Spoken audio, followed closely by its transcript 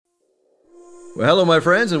Well, hello, my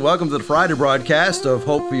friends, and welcome to the Friday broadcast of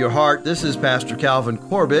Hope for Your Heart. This is Pastor Calvin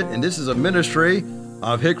Corbett, and this is a ministry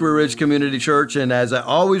of Hickory Ridge Community Church. And as I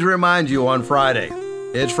always remind you on Friday,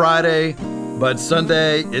 it's Friday, but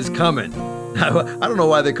Sunday is coming. Now, I don't know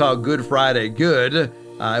why they call Good Friday good. It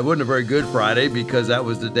wasn't a very good Friday because that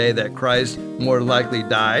was the day that Christ more likely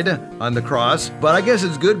died on the cross. But I guess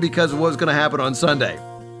it's good because of what's going to happen on Sunday.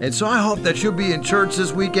 And so I hope that you'll be in church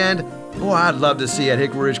this weekend. Oh, I'd love to see you at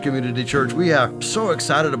Hickory Ridge Community Church. We are so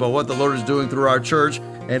excited about what the Lord is doing through our church.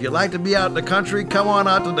 And if you'd like to be out in the country, come on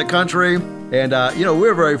out to the country. And,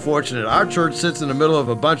 we're very fortunate. Our church sits in the middle of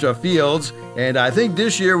a bunch of fields. And I think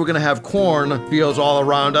this year we're going to have corn fields all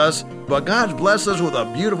around us. But God's blessed us with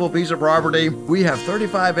a beautiful piece of property. We have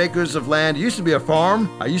 35 acres of land. It used to be a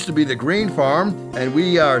farm. I used to be the Green Farm. And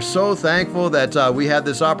we are so thankful that we had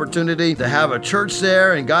this opportunity to have a church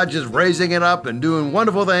there. And God just raising it up and doing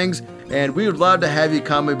wonderful things. And we would love to have you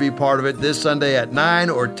come and be part of it this Sunday at 9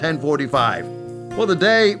 or 10:45. Well,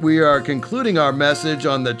 today we are concluding our message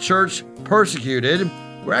on the church persecuted.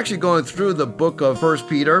 We're actually going through the book of 1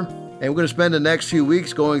 Peter, and we're going to spend the next few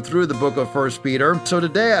weeks going through the book of 1 Peter. So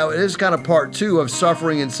today it is kind of part 2 of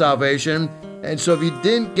suffering and salvation. And so if you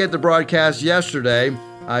didn't get the broadcast yesterday,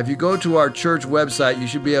 if you go to our church website, you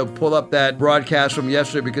should be able to pull up that broadcast from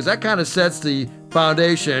yesterday because that kind of sets the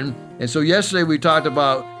foundation. And so yesterday we talked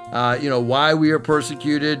about why we are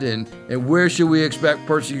persecuted and where should we expect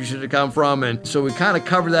persecution to come from. And so we kind of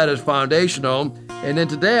covered that as foundational. And then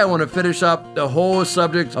today I want to finish up the whole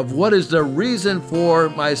subject of what is the reason for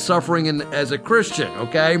my suffering as a Christian,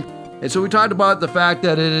 okay? And so we talked about the fact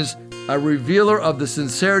that it is a revealer of the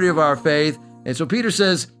sincerity of our faith. And so Peter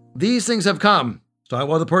says, these things have come. So I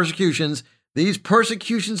want the persecutions. These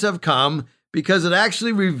persecutions have come because it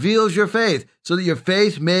actually reveals your faith so that your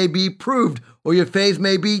faith may be proved or your faith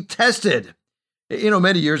may be tested.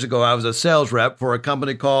 Many years ago, I was a sales rep for a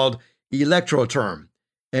company called Electroterm.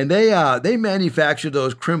 And they manufacture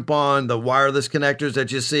those crimp-on, the wireless connectors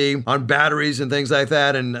that you see on batteries and things like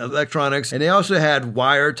that and electronics. And they also had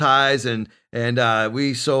wire ties and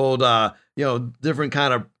we sold, different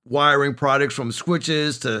kind of wiring products from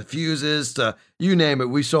switches to fuses to you name it,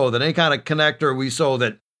 we sold it. Any kind of connector, we sold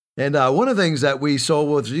it. And one of the things that we sold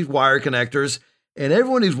was these wire connectors. And every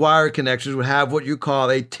one of these wire connectors would have what you call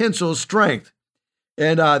a tensile strength.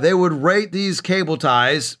 And they would rate these cable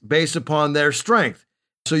ties based upon their strength.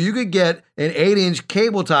 So you could get an 8-inch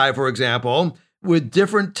cable tie, for example, with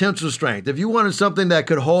different tensile strength. If you wanted something that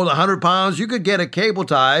could hold 100 pounds, you could get a cable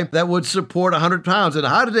tie that would support 100 pounds. And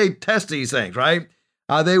how did they test these things, right?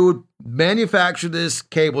 They would manufacture this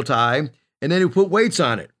cable tie, and then they would put weights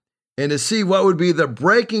on it and to see what would be the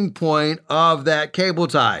breaking point of that cable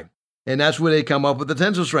tie. And that's where they come up with the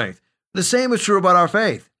tensile strength. The same is true about our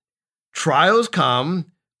faith. Trials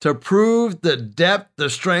come to prove the depth, the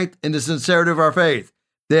strength, and the sincerity of our faith.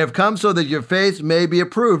 They have come so that your faith may be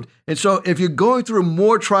approved. And so if you're going through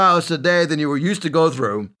more trials today than you were used to go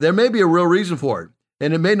through, there may be a real reason for it.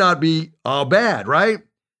 And it may not be all bad, right?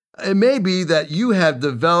 It may be that you have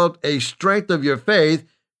developed a strength of your faith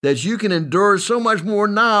that you can endure so much more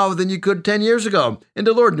now than you could 10 years ago. And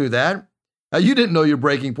the Lord knew that. You didn't know your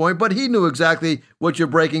breaking point, but He knew exactly what your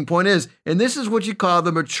breaking point is. And this is what you call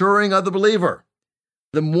the maturing of the believer.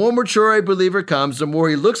 The more mature a believer comes, the more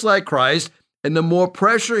he looks like Christ, and the more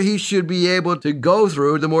pressure he should be able to go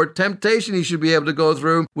through, the more temptation he should be able to go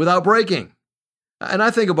through without breaking. And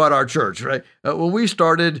I think about our church, right? When we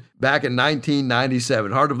started back in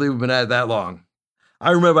 1997, hard to believe we've been at it that long.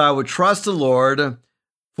 I remember I would trust the Lord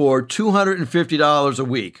for $250 a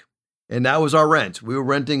week. And that was our rent. We were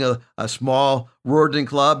renting a small Ruritan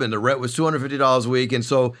club, and the rent was $250 a week. And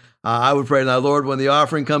so I would pray, now, Lord, when the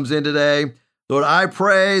offering comes in today, Lord, I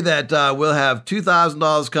pray that we'll have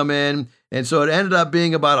 $2,000 come in. And so it ended up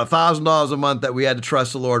being about $1,000 a month that we had to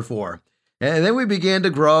trust the Lord for. And then we began to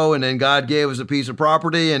grow, and then God gave us a piece of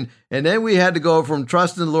property. And then we had to go from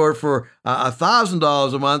trusting the Lord for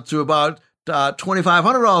 $1,000 a month to about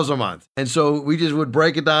 $2,500 a month. And so we just would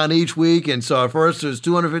break it down each week. And so at first it was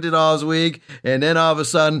 $250 a week. And then all of a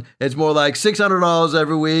sudden it's more like $600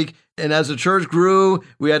 every week. And as the church grew,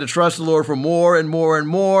 we had to trust the Lord for more and more and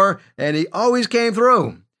more. And He always came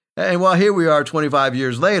through. And well, here we are 25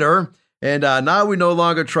 years later. And now we no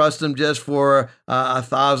longer trust Him just for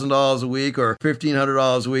 $1,000 a week or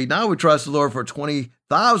 $1,500 a week. Now we trust the Lord for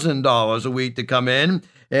 $20,000 a week to come in.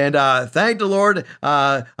 And thank the Lord,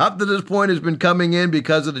 up to this point has been coming in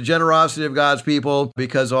because of the generosity of God's people,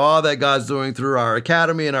 because of all that God's doing through our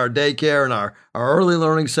academy and our daycare and our early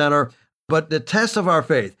learning center. But the test of our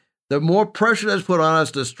faith, the more pressure that's put on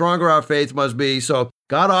us, the stronger our faith must be. So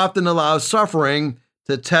God often allows suffering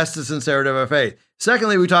to test the sincerity of our faith.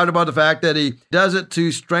 Secondly, we talked about the fact that he does it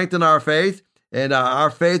to strengthen our faith, and our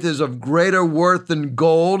faith is of greater worth than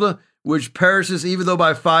gold, which perishes even though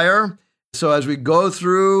by fire. So as we go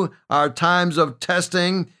through our times of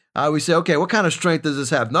testing, we say, okay, what kind of strength does this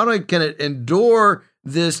have? Not only can it endure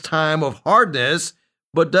this time of hardness,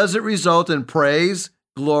 but does it result in praise,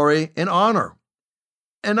 glory, and honor?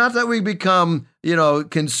 And not that we become,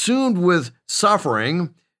 consumed with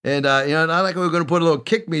suffering, and, not like we're going to put a little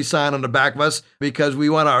kick me sign on the back of us because we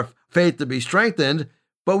want our faith to be strengthened,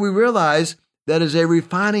 but we realize that is a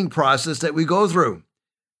refining process that we go through.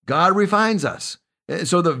 God refines us. And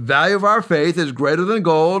so the value of our faith is greater than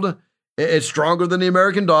gold. It's stronger than the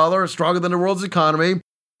American dollar, stronger than the world's economy.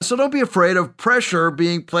 So don't be afraid of pressure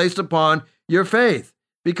being placed upon your faith,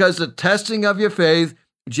 because the testing of your faith,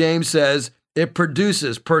 James says, it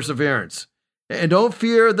produces perseverance. And don't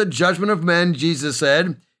fear the judgment of men, Jesus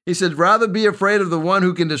said. He said, rather be afraid of the one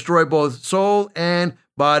who can destroy both soul and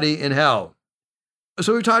body in hell.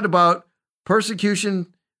 So we talked about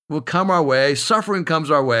persecution will come our way, suffering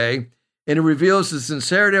comes our way, and it reveals the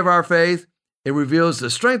sincerity of our faith. It reveals the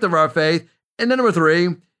strength of our faith. And then number 3,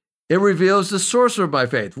 it reveals the source of my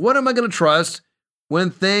faith. What am I going to trust when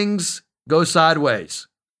things go sideways?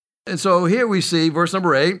 And so here we see verse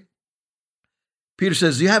number 8. Peter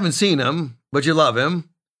says, you haven't seen him, but you love him.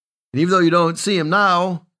 And even though you don't see him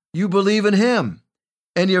now, you believe in him.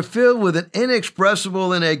 And you're filled with an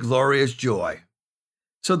inexpressible and a glorious joy.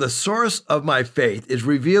 So the source of my faith is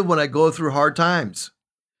revealed when I go through hard times.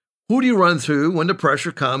 Who do you run to when the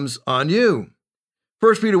pressure comes on you?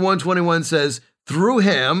 1 Peter 1:21 says, through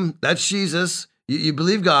him, that's Jesus, you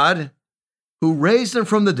believe God, who raised him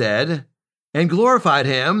from the dead and glorified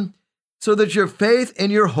him, so that your faith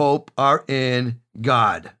and your hope are in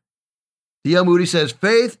God. D.L. Moody says,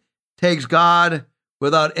 faith takes God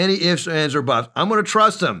without any ifs, ands, or buts. I'm going to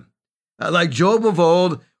trust him. Like Job of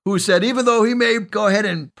old, who said, even though he may go ahead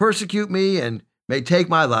and persecute me and may take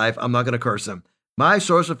my life, I'm not going to curse him. My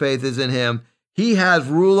source of faith is in him. He has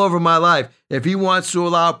rule over my life. If he wants to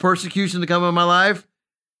allow persecution to come in my life,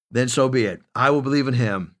 then so be it. I will believe in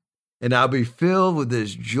him, and I'll be filled with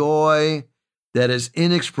this joy that is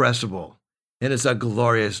inexpressible, and it's a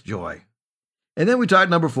glorious joy. And then we talked,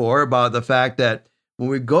 number 4, about the fact that when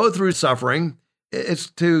we go through suffering, it's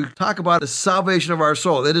to talk about the salvation of our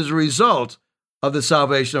soul. It is a result of the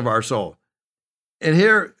salvation of our soul. And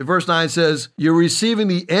here, verse 9 says, you're receiving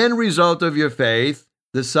the end result of your faith,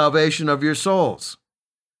 the salvation of your souls.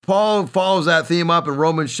 Paul follows that theme up in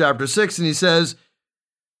Romans chapter 6, and he says,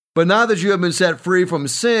 but now that you have been set free from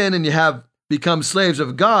sin and you have become slaves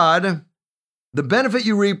of God, the benefit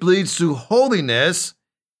you reap leads to holiness,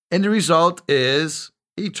 and the result is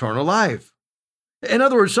eternal life. In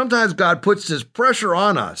other words, sometimes God puts this pressure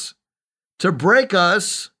on us to break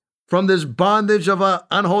us from this bondage of an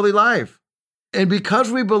unholy life. And because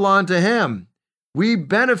we belong to him, we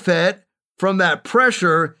benefit from that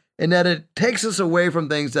pressure, and that it takes us away from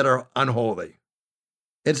things that are unholy.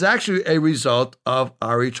 It's actually a result of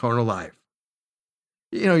our eternal life.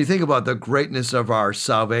 You think about the greatness of our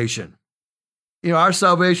salvation. Our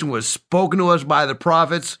salvation was spoken to us by the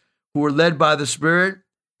prophets who were led by the Spirit,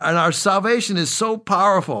 and our salvation is so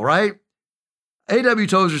powerful, right? A.W.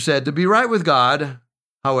 Tozer said, to be right with God,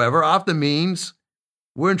 however, often means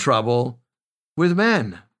we're in trouble with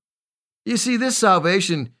men. You see, this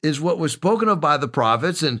salvation is what was spoken of by the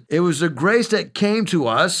prophets, and it was the grace that came to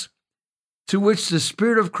us, to which the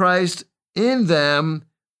Spirit of Christ in them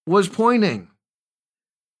was pointing.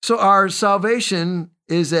 So our salvation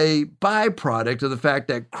is a byproduct of the fact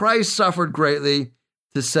that Christ suffered greatly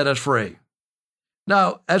to set us free.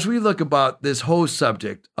 Now, as we look about this whole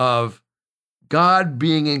subject of God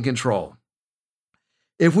being in control,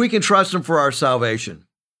 if we can trust him for our salvation,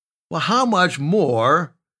 well, how much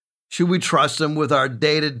more should we trust him with our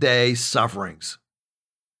day-to-day sufferings?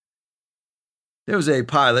 There was a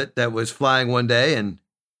pilot that was flying one day, and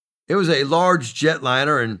it was a large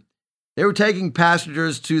jetliner, and they were taking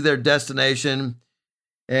passengers to their destination,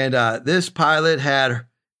 and this pilot had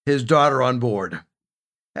his daughter on board.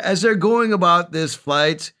 As they're going about this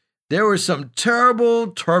flight, there was some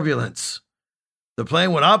terrible turbulence. The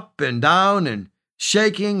plane went up and down and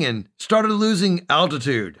shaking and started losing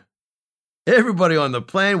altitude. Everybody on the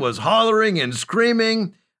plane was hollering and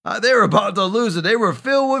screaming. They were about to lose it. They were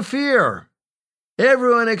filled with fear.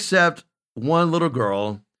 Everyone except one little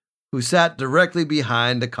girl who sat directly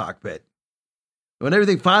behind the cockpit. When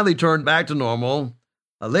everything finally turned back to normal,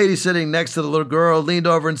 a lady sitting next to the little girl leaned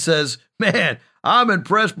over and says, "Man, I'm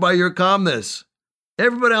impressed by your calmness.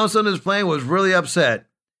 Everybody else on this plane was really upset,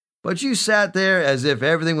 but you sat there as if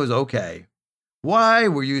everything was okay. Why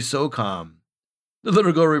were you so calm?" The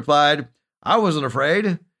little girl replied, "I wasn't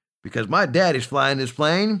afraid because my daddy's flying his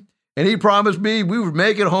plane and he promised me we would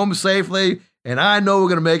make it home safely, and I know we're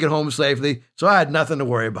going to make it home safely, so I had nothing to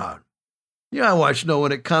worry about." I want you to know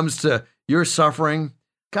when it comes to your suffering,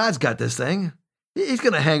 God's got this thing. He's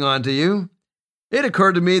going to hang on to you. It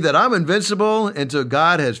occurred to me that I'm invincible until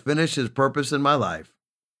God has finished his purpose in my life.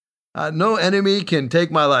 No enemy can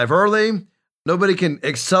take my life early. Nobody can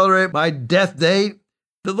accelerate my death date.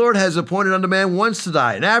 The Lord has appointed unto man once to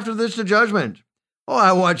die, and after this, the judgment.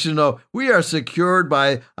 I want you to know we are secured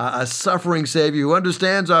by a suffering Savior who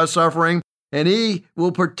understands our suffering, and he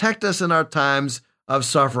will protect us in our times of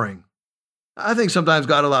suffering. I think sometimes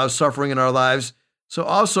God allows suffering in our lives so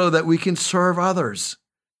also that we can serve others,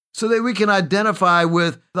 so that we can identify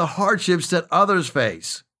with the hardships that others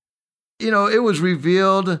face. It was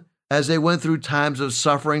revealed as they went through times of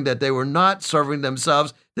suffering that they were not serving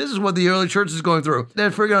themselves. This is what the early church is going through.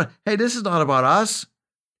 They're figuring out, hey, this is not about us.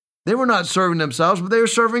 They were not serving themselves, but they were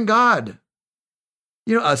serving God.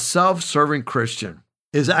 A self-serving Christian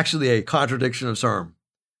is actually a contradiction of term.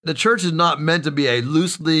 The church is not meant to be a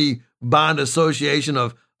loosely bound association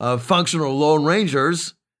of functional Lone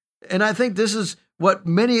Rangers. And I think this is what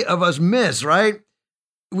many of us miss, right?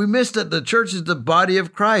 We miss that the church is the body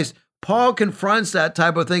of Christ. Paul confronts that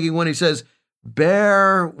type of thinking when he says,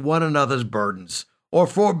 bear one another's burdens, or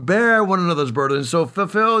forbear one another's burdens, so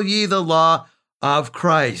fulfill ye the law of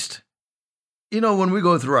Christ. When we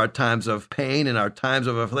go through our times of pain and our times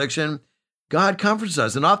of affliction, God comforts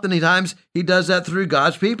us, and oftentimes he does that through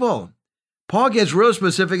God's people. Paul gets real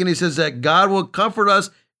specific, and he says that God will comfort us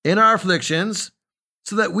in our afflictions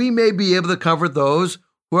so that we may be able to comfort those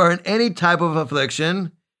who are in any type of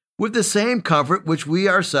affliction with the same comfort which we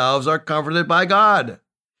ourselves are comforted by God.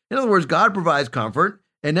 In other words, God provides comfort,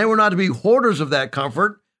 and then we're not to be hoarders of that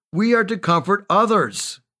comfort. We are to comfort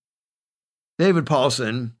others. David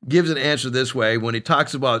Paulson gives an answer this way when he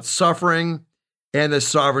talks about suffering and the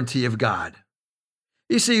sovereignty of God.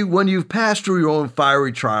 You see, when you've passed through your own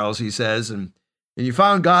fiery trials, he says, and you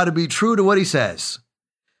found God to be true to what he says,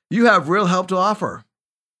 you have real help to offer.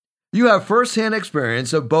 You have firsthand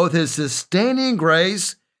experience of both his sustaining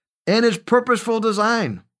grace and his purposeful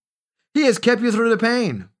design. He has kept you through the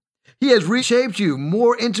pain. He has reshaped you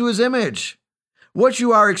more into his image. What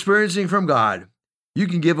you are experiencing from God, you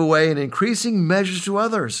can give away in increasing measures to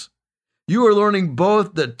others. You are learning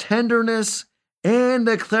both the tenderness and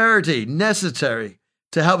the clarity necessary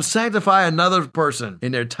to help sanctify another person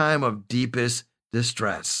in their time of deepest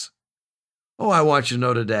distress. I want you to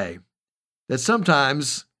know today that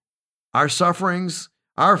sometimes our sufferings,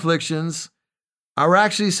 our afflictions are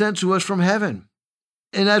actually sent to us from heaven.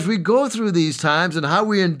 And as we go through these times and how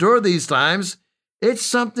we endure these times, it's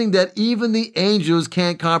something that even the angels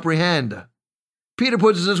can't comprehend. Peter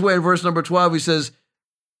puts it this way in verse number 12. He says,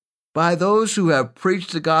 by those who have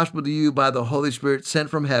preached the gospel to you by the Holy Spirit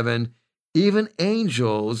sent from heaven, even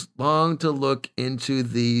angels long to look into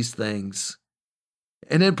these things.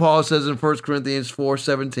 And then Paul says in 1 Corinthians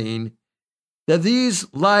 4:17 that these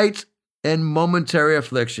light and momentary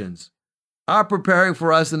afflictions are preparing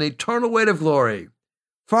for us an eternal weight of glory,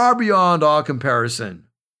 far beyond all comparison,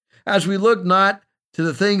 as we look not to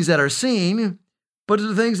the things that are seen, but to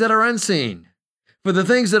the things that are unseen. For the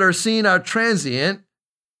things that are seen are transient,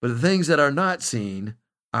 but the things that are not seen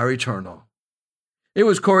are eternal. It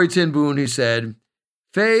was Corrie ten Boom who said,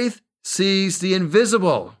 faith sees the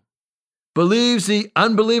invisible, believes the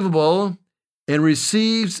unbelievable, and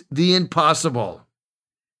receives the impossible.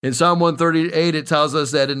 In Psalm 138, it tells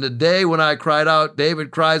us that in the day when I cried out,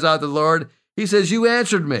 David cries out to the Lord, he says, you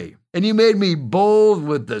answered me, and you made me bold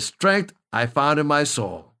with the strength I found in my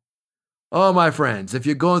soul. My friends, if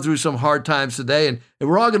you're going through some hard times today, and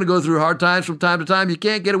we're all going to go through hard times from time to time, you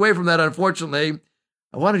can't get away from that, unfortunately.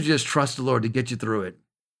 I want to just trust the Lord to get you through it.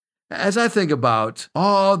 As I think about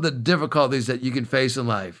all the difficulties that you can face in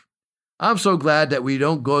life, I'm so glad that we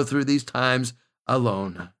don't go through these times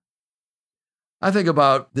alone. I think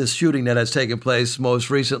about this shooting that has taken place most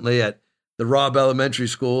recently at the Robb Elementary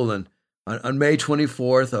School and on May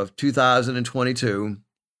 24th of 2022.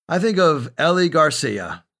 I think of Ellie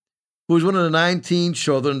Garcia, who was one of the 19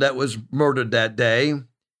 children that was murdered that day.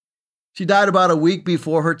 She died about a week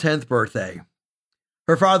before her 10th birthday.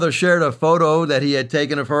 Her father shared a photo that he had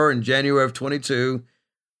taken of her in January of 22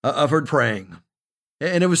 of her praying.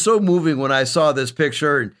 And it was so moving when I saw this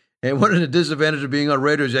picture. And one of the disadvantages of being on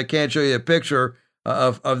radio is I can't show you a picture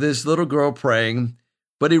of this little girl praying.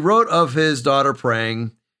 But he wrote of his daughter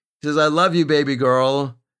praying. He says, I love you, baby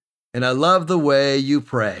girl, and I love the way you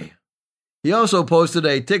pray. He also posted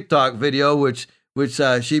a TikTok video, which which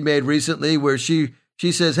she made recently, where she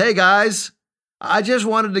says, "Hey guys, I just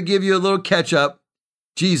wanted to give you a little catch up.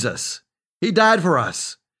 Jesus, he died for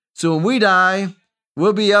us. So when we die,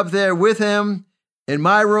 we'll be up there with him. In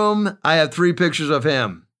my room, I have 3 pictures of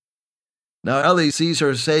him." Now Ellie sees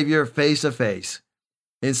her Savior face to face.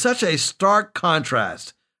 In such a stark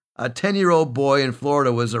contrast, a 10-year-old boy in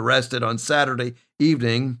Florida was arrested on Saturday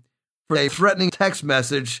evening for a threatening text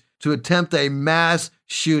message to attempt a mass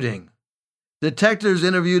shooting. Detectives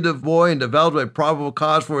interviewed the boy and developed a probable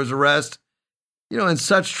cause for his arrest. In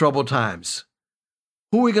such troubled times,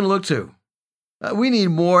 who are we going to look to? We need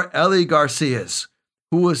more Ellie Garcias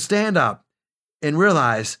who will stand up and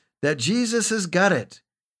realize that Jesus has got it.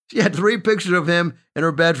 She had 3 pictures of him in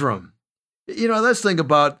her bedroom. Let's think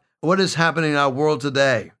about what is happening in our world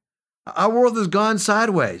today. Our world has gone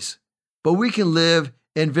sideways, but we can live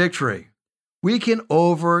in victory. We can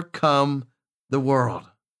overcome the world.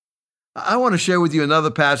 I want to share with you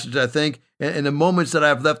another passage, I think, in the moments that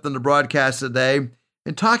I've left on the broadcast today,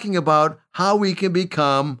 and talking about how we can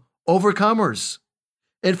become overcomers.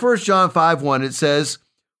 In 1 John 5:1, it says,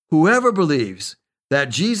 "Whoever believes that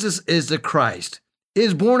Jesus is the Christ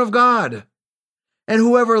is born of God, and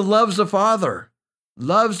whoever loves the Father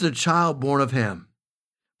loves the child born of him.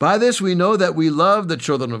 By this we know that we love the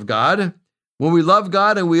children of God, when we love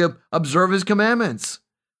God and we observe his commandments.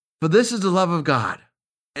 For this is the love of God."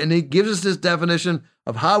 And he gives us this definition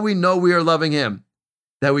of how we know we are loving him,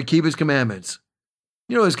 that we keep his commandments.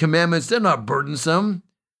 His commandments, they're not burdensome.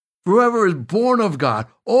 For whoever is born of God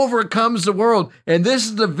overcomes the world. And this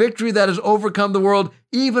is the victory that has overcome the world,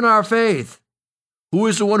 even our faith. Who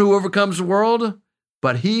is the one who overcomes the world?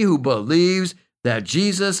 But he who believes that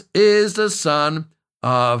Jesus is the Son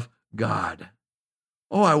of God.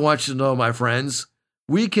 Oh, I want you to know, my friends,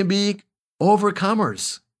 we can be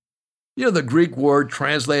overcomers. The Greek word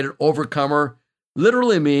translated overcomer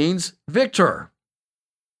literally means victor.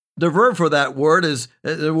 The verb for that word is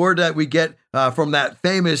the word that we get from that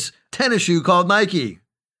famous tennis shoe called Nike.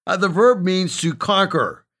 The verb means to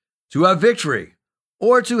conquer, to have victory,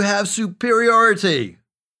 or to have superiority.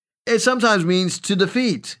 It sometimes means to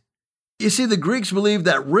defeat. You see, the Greeks believed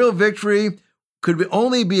that real victory could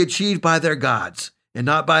only be achieved by their gods and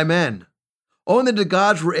not by men. Only the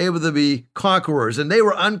gods were able to be conquerors, and they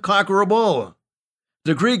were unconquerable.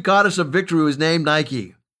 The Greek goddess of victory was named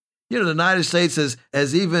Nike. The United States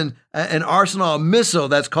has even an arsenal of missile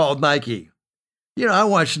that's called Nike. I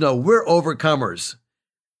want you to know we're overcomers.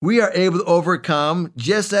 We are able to overcome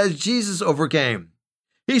just as Jesus overcame.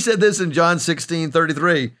 He said this in John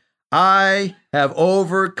 16:33, "I have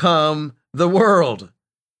overcome the world."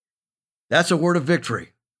 That's a word of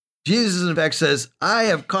victory. Jesus, in fact, says, "I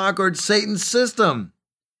have conquered Satan's system."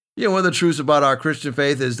 One of the truths about our Christian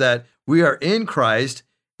faith is that we are in Christ,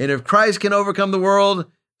 and if Christ can overcome the world,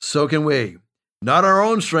 so can we. Not on our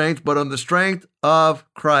own strength, but on the strength of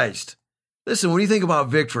Christ. Listen, when you think about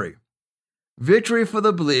victory, victory for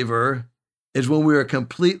the believer is when we are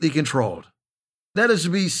completely controlled. That is to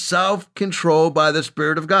be self-controlled by the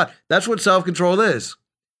Spirit of God. That's what self-control is.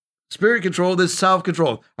 Spirit control is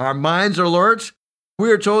self-control. Our minds are alert.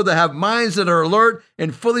 We are told to have minds that are alert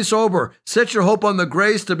and fully sober. Set your hope on the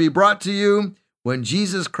grace to be brought to you when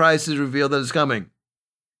Jesus Christ is revealed that is coming.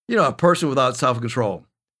 A person without self-control.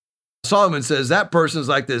 Solomon says that person is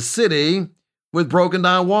like this city with broken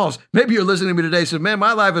down walls. Maybe you're listening to me today and say, "Man,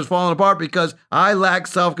 my life is falling apart because I lack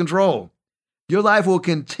self-control." Your life will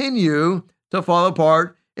continue to fall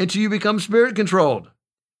apart until you become spirit-controlled.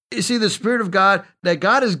 You see, the Spirit of God that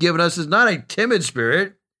God has given us is not a timid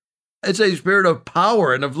spirit. It's a spirit of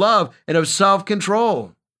power and of love and of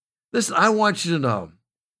self-control. Listen, I want you to know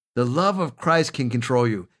the love of Christ can control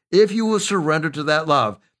you. If you will surrender to that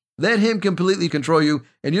love, let him completely control you,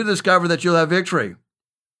 and you'll discover that you'll have victory.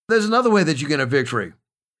 There's another way that you can have victory.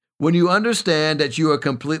 When you understand that you are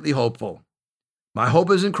completely hopeful. My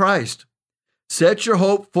hope is in Christ. Set your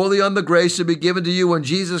hope fully on the grace to be given to you when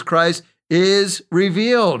Jesus Christ is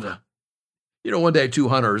revealed. One day 2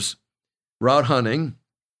 hunters were out hunting,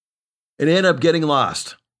 and they end up getting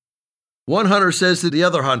lost. One hunter says to the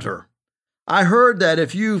other hunter, "I heard that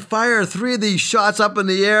if you fire 3 of these shots up in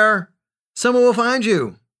the air, someone will find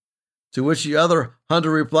you." To which the other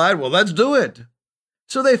hunter replied, "Well, let's do it."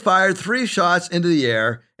 So they fired 3 shots into the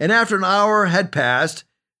air, and after an hour had passed,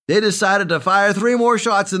 they decided to fire 3 more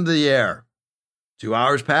shots into the air. 2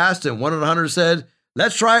 hours passed, and one of the hunters said,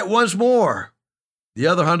 "Let's try it once more." The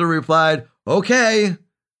other hunter replied, "Okay,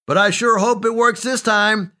 but I sure hope it works this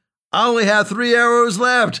time. I only have 3 arrows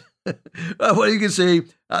left." Well, you can see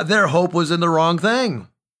their hope was in the wrong thing.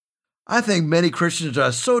 I think many Christians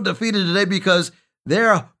are so defeated today because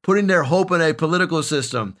They're putting their hope in a political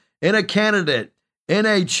system, in a candidate, in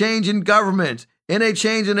a change in government, in a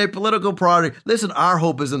change in a political party. Listen, our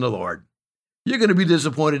hope is in the Lord. You're going to be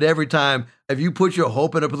disappointed every time if you put your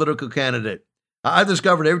hope in a political candidate. I've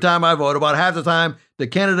discovered every time I vote, about half the time, the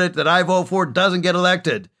candidate that I vote for doesn't get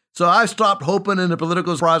elected. So I stopped hoping in the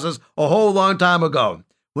political process a whole long time ago.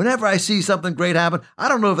 Whenever I see something great happen, I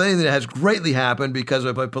don't know if anything has greatly happened because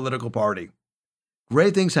of a political party.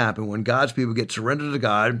 Great things happen when God's people get surrendered to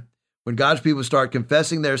God, when God's people start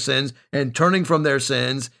confessing their sins and turning from their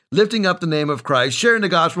sins, lifting up the name of Christ, sharing the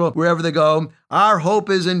gospel wherever they go. Our hope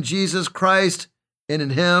is in Jesus Christ and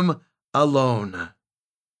in Him alone.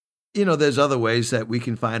 You know, there's other ways that we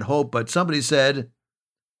can find hope, but somebody said,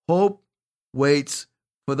 hope waits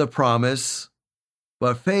for the promise,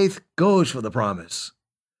 but faith goes for the promise.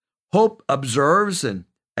 Hope observes and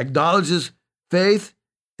acknowledges faith,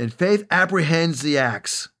 and faith apprehends the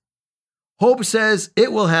acts. Hope says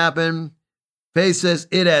it will happen. Faith says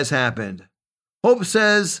it has happened. Hope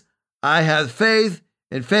says, I have faith,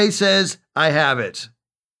 and faith says, I have it.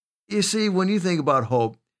 You see, when you think about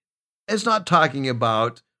hope, it's not talking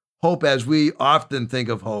about hope as we often think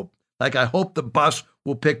of hope. Like, I hope the bus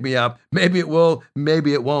will pick me up. Maybe it will,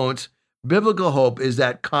 maybe it won't. Biblical hope is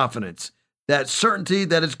that confidence, that certainty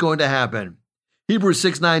that it's going to happen. Hebrews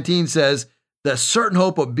 6:19 says, the certain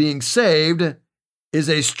hope of being saved is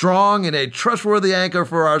a strong and a trustworthy anchor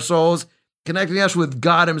for our souls, connecting us with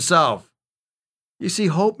God Himself. You see,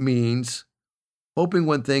 hope means hoping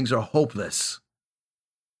when things are hopeless.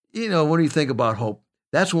 You know, when you think about hope,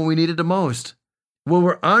 that's when we need it the most. When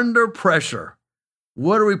we're under pressure,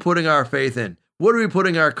 what are we putting our faith in? What are we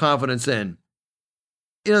putting our confidence in?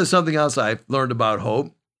 You know, there's something else I've learned about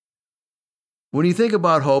hope. When you think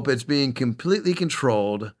about hope, it's being completely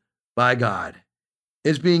controlled by God.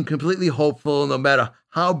 It's being completely hopeful no matter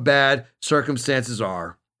how bad circumstances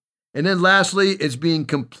are. And then lastly, it's being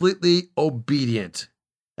completely obedient.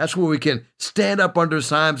 That's where we can stand up under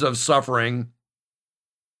times of suffering.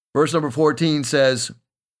 Verse number 14 says,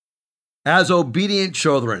 as obedient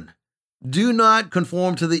children, do not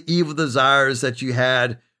conform to the evil desires that you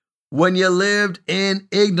had when you lived in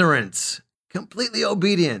ignorance. Completely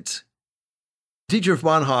obedient. Dietrich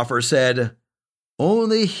Bonhoeffer said,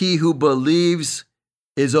 only he who believes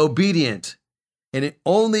is obedient, and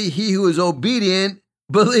only he who is obedient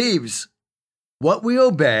believes. What we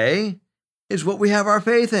obey is what we have our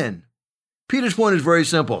faith in. Peter's point is very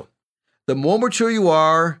simple. The more mature you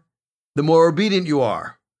are, the more obedient you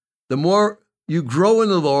are. The more you grow in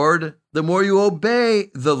the Lord, the more you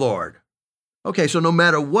obey the Lord. Okay, so no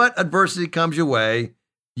matter what adversity comes your way,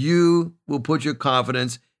 you will put your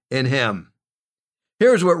confidence in Him.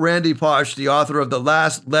 Here's what Randy Posh, the author of The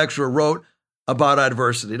Last Lecture, wrote about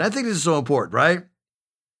adversity. And I think this is so important, right?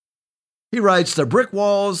 He writes, the brick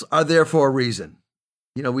walls are there for a reason.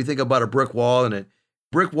 You know, we think about a brick wall, and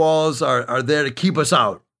brick walls are there to keep us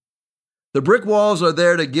out. The brick walls are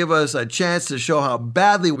there to give us a chance to show how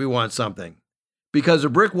badly we want something, because the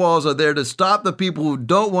brick walls are there to stop the people who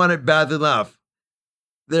don't want it badly enough.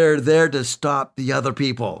 They're there to stop the other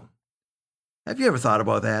people. Have you ever thought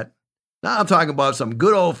about that? Now I'm talking about some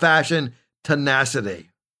good old-fashioned tenacity.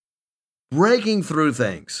 Breaking through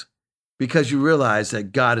things because you realize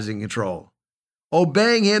that God is in control.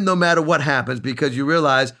 Obeying Him no matter what happens because you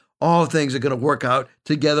realize all things are going to work out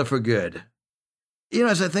together for good. You know,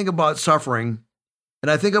 as I think about suffering and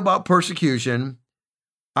I think about persecution,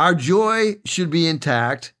 our joy should be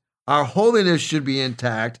intact. Our holiness should be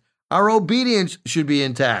intact. Our obedience should be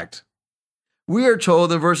intact. We are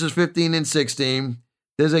told in verses 15 and 16,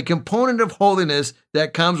 there's a component of holiness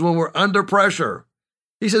that comes when we're under pressure.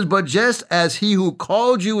 He says, but just as He who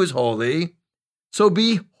called you is holy, so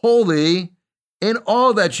be holy in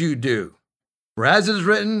all that you do. For as it is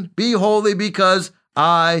written, be holy because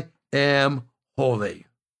I am holy.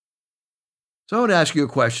 So I want to ask you a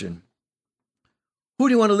question. Who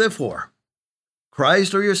do you want to live for?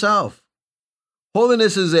 Christ or yourself?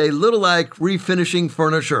 Holiness is a little like refinishing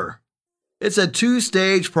furniture. It's a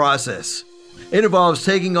two-stage process. It involves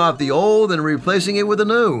taking off the old and replacing it with the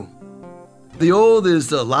new. The old is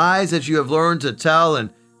the lies that you have learned to tell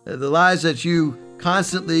and the lies that you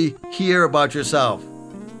constantly hear about yourself.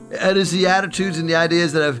 It is the attitudes and the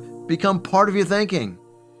ideas that have become part of your thinking,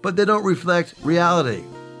 but they don't reflect reality.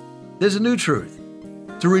 There's a new truth.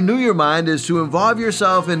 To renew your mind is to involve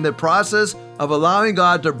yourself in the process of allowing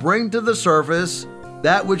God to bring to the surface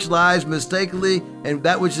that which lies mistakenly and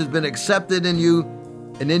that which has been accepted in you,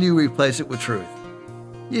 and then you replace it with truth.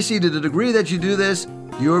 You see, to the degree that you do this,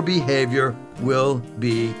 your behavior will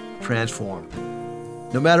be transformed.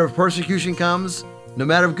 No matter if persecution comes, no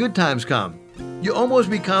matter if good times come, you almost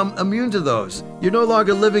become immune to those. You're no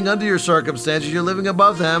longer living under your circumstances, you're living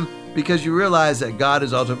above them because you realize that God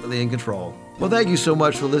is ultimately in control. Well, thank you so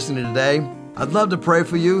much for listening today. I'd love to pray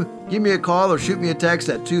for you. Give me a call or shoot me a text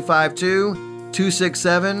at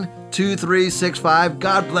 252-267-2365.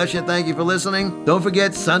 God bless you. Thank you for listening. Don't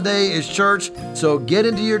forget, Sunday is church, so get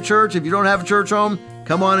into your church. If you don't have a church home,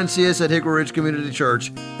 come on and see us at Hickory Ridge Community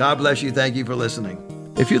Church. God bless you. Thank you for listening.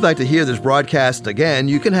 If you'd like to hear this broadcast again,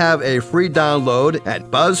 you can have a free download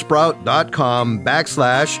at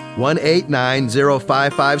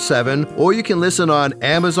buzzsprout.com/1890557, or you can listen on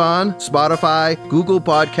Amazon, Spotify, Google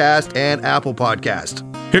Podcast, and Apple Podcast.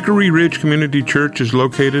 Hickory Ridge Community Church is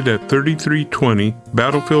located at 3320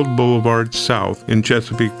 Battlefield Boulevard South in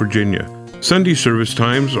Chesapeake, Virginia. Sunday service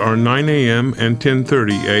times are 9 a.m. and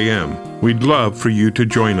 10:30 a.m. We'd love for you to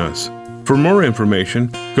join us. For more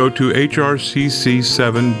information, go to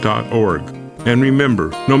hrcc7.org. And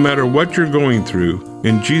remember, no matter what you're going through,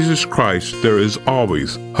 in Jesus Christ there is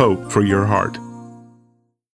always hope for your heart.